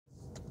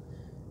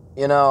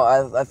You know,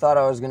 I thought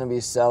I was going to be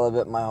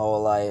celibate my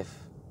whole life.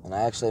 And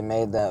I actually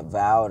made that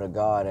vow to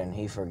God, and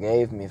He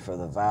forgave me for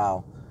the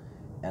vow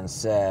and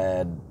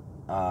said,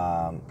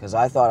 because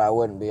I thought I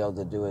wouldn't be able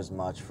to do as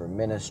much for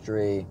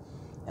ministry,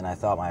 and I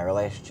thought my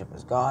relationship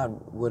with God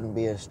wouldn't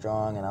be as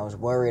strong, and I was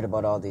worried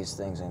about all these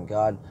things. And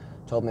God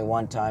told me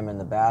one time in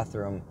the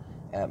bathroom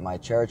at my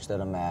church that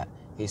I'm at,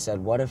 He said,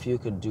 what if you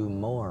could do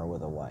more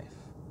with a wife?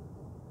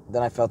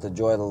 Then I felt the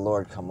joy of the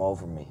Lord come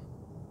over me.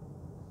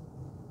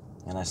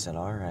 And I said,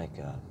 all right,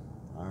 God,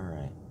 all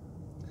right.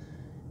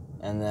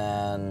 And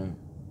then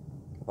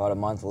about a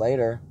month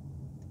later,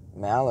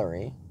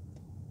 Mallory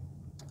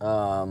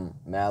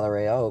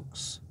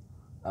Oakes,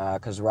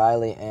 because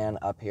Riley Ann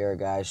up here,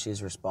 guys,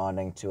 she's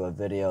responding to a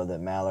video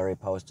that Mallory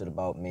posted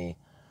about me,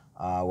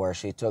 where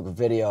she took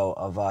video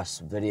of us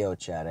video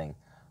chatting,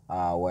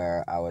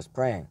 where I was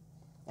praying.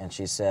 And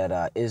she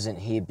said, isn't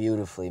he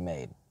beautifully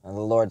made? And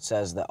the Lord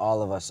says that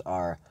all of us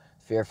are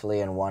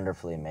fearfully and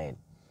wonderfully made.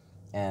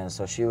 And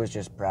so she was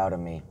just proud of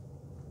me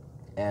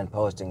and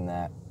posting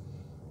that.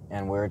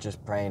 And we were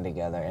just praying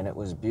together, and it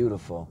was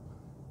beautiful.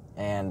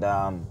 And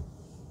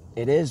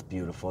it is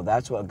beautiful.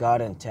 That's what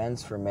God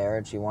intends for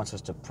marriage. He wants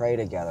us to pray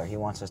together. He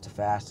wants us to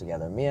fast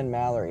together. Me and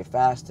Mallory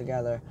fast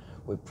together.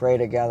 We pray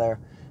together.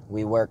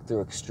 We work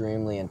through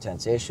extremely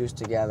intense issues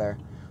together.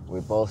 We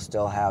both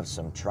still have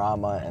some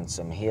trauma and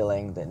some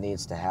healing that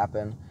needs to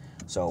happen.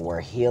 So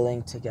we're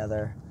healing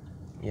together.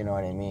 You know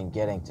what I mean?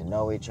 Getting to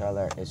know each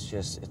other.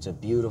 It's a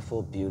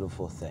beautiful,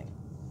 beautiful thing.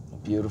 A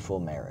beautiful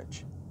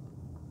marriage.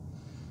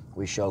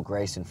 We show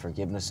grace and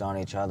forgiveness on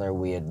each other.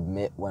 We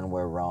admit when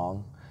we're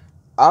wrong.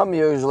 I'm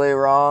usually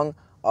wrong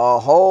a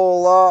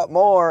whole lot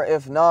more,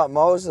 if not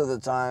most of the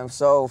time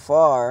so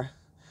far.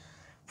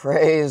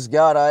 Praise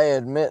God, I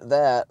admit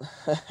that.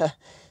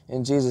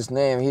 In Jesus'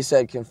 name, He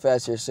said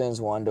confess your sins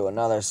one to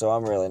another, so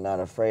I'm really not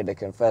afraid to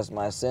confess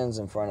my sins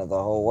in front of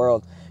the whole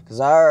world, because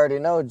I already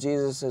know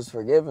Jesus has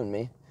forgiven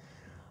me.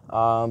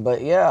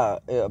 But yeah,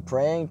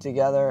 praying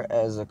together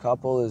as a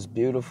couple is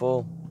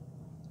beautiful.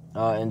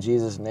 In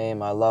Jesus'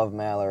 name, I love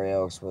Mallory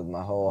Oakes with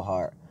my whole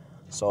heart,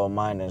 soul,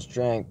 mind, and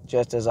strength,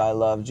 just as I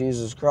love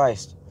Jesus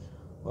Christ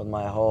with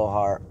my whole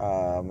heart,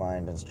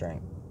 mind, and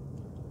strength.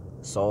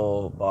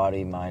 Soul,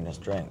 body, mind, and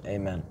strength.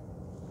 Amen.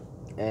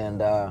 And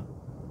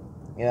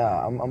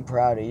yeah, I'm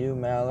proud of you,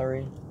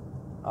 Mallory.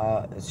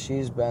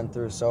 She's been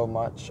through so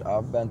much.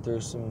 I've been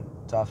through some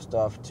tough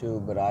stuff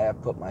too, but I have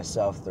put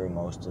myself through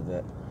most of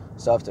it.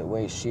 Stuff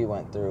that she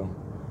went through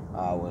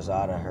was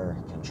out of her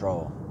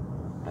control.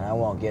 And I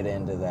won't get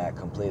into that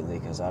completely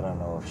because I don't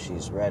know if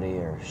she's ready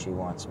or she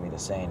wants me to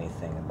say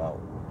anything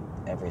about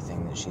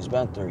everything that she's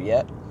been through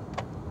yet.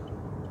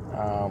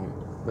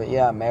 But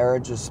yeah,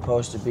 marriage is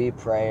supposed to be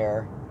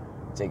prayer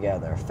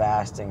together,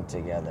 fasting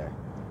together,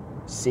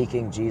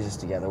 seeking Jesus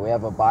together. We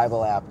have a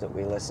Bible app that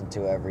we listen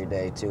to every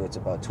day too. It's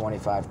about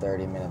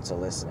 25-30 minutes of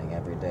listening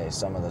every day.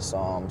 Some of the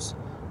Psalms,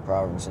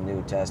 Proverbs, the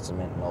New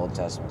Testament and Old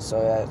Testament.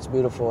 So yeah, it's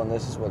beautiful, and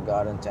this is what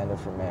God intended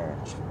for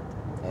marriage.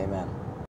 Amen.